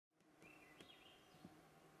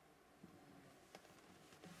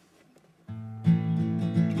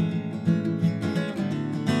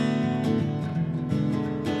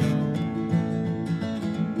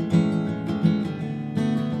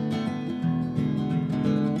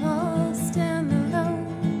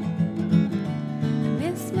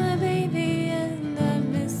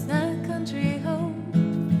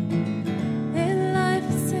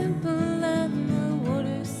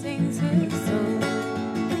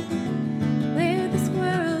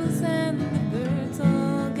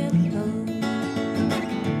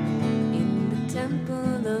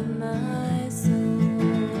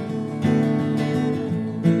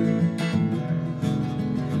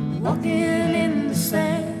the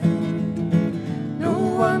sand. No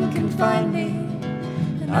one can find me,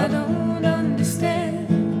 and I don't understand.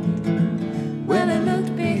 When I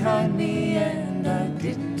looked behind me and I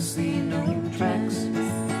didn't see no tracks.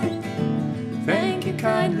 Thank you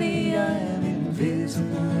kindly, I am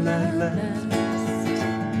invisible at last,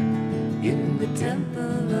 in the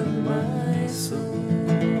temple of my soul.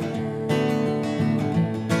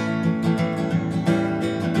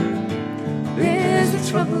 There's a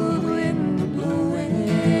troubled wind blowing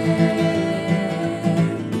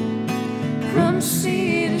from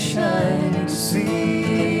sea to shining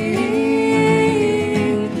sea,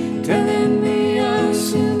 telling me I'll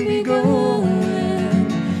soon be going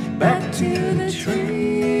back to the trees,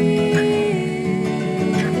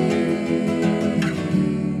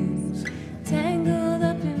 tangled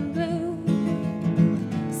up in blue.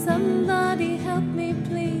 Somebody help me,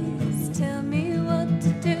 please, tell me what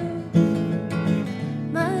to do.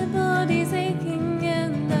 My body's aching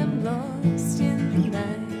and I'm lost in the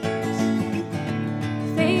night.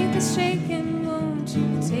 Faith is shaking, won't you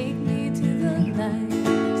take me to the light,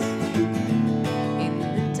 in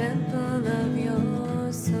the temple of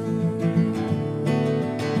your soul.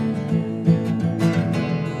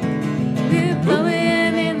 We're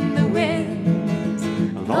blowing in the wind,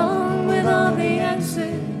 along with all the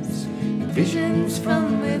answers, visions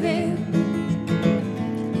from within.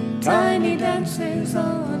 Tiny dances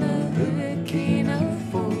on a hurricane of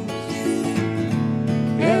force.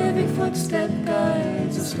 Every footstep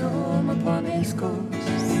guides a storm upon its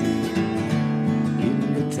course,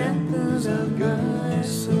 in the temples of your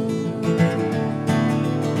soul.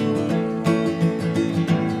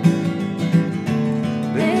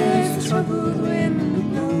 There's the troubled wind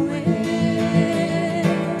blowing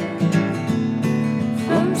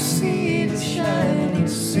from sea to shining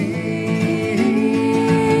sea,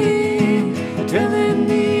 telling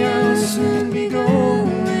me I'll soon be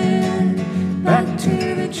going back to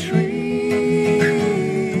the trees.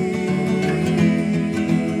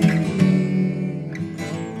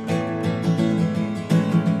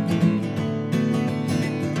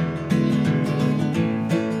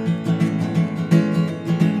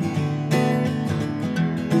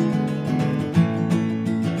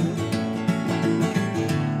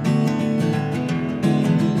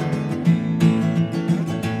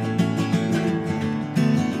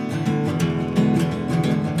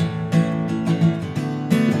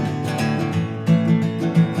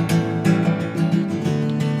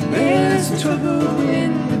 Troubled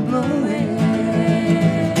wind blowing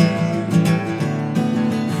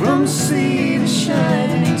from sea to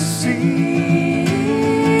shining sea,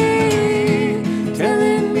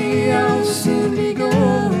 telling me I'll soon be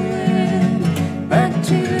going back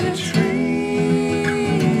to the trees.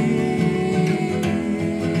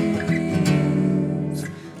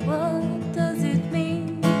 What does it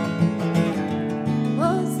mean?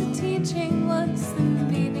 What's the teaching? What's the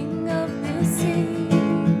meaning of this sea?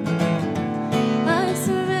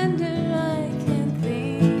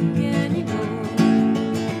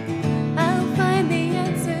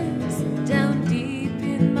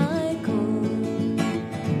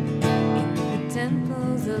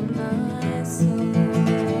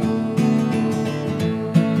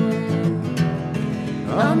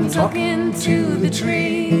 I'm talking to the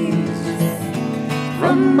trees.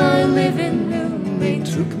 From my living room they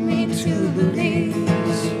took me to the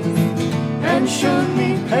leaves, and showed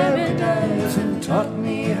me paradise and taught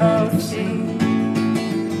me how to see,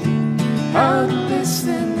 how to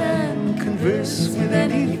listen and converse with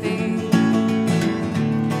anything,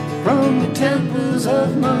 from the temples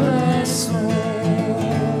of my soul.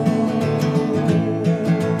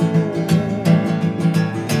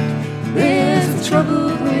 There's the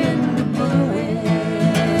troubled wind blowing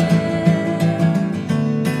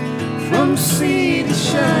from sea to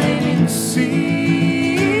shining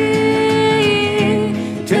sea,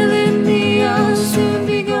 telling me I'll soon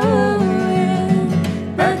be going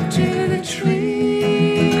back to the trees.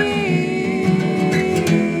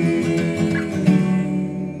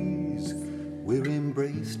 We're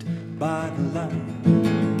embraced by the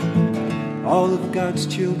light, all of God's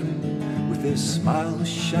children with their smiles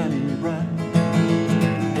shining bright.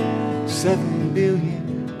 7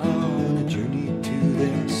 billion on a journey to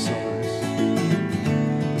their source.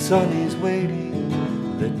 The sun is waiting,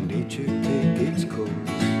 let nature take its course,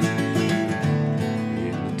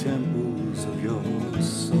 in the temples of your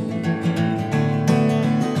soul.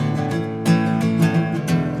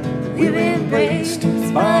 We're embraced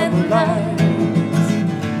by the light,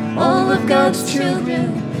 all of God's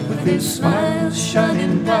children with their smiles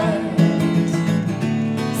shining bright.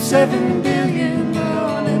 7 billion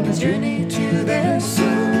on a journey to their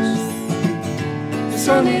source,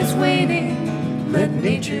 sun is waning, let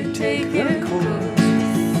nature take her course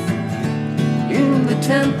in the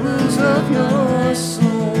temples of your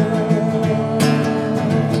soul,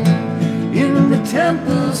 in the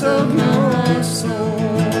temples of your soul,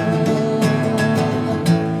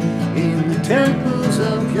 in the temples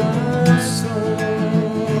of your soul.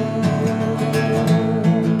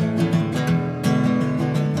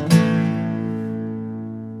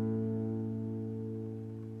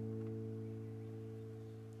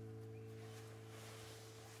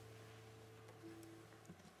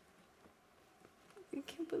 I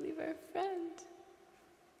can't believe our friend.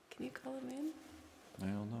 Can you call him in? I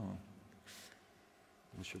don't know.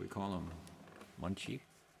 What should we call him? Munchie?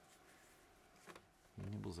 He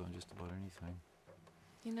nibbles on just about anything.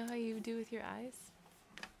 You know how you do with your eyes?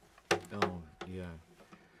 Oh, yeah.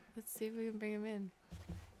 Let's see if we can bring him in.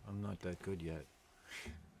 I'm not that good yet.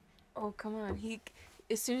 Oh, come on.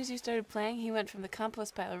 As soon as you started playing, he went from the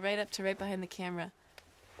compost pile right up to right behind the camera.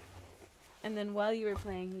 And then while you were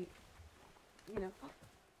playing, he, you know... Oh,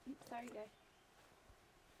 sorry, guy.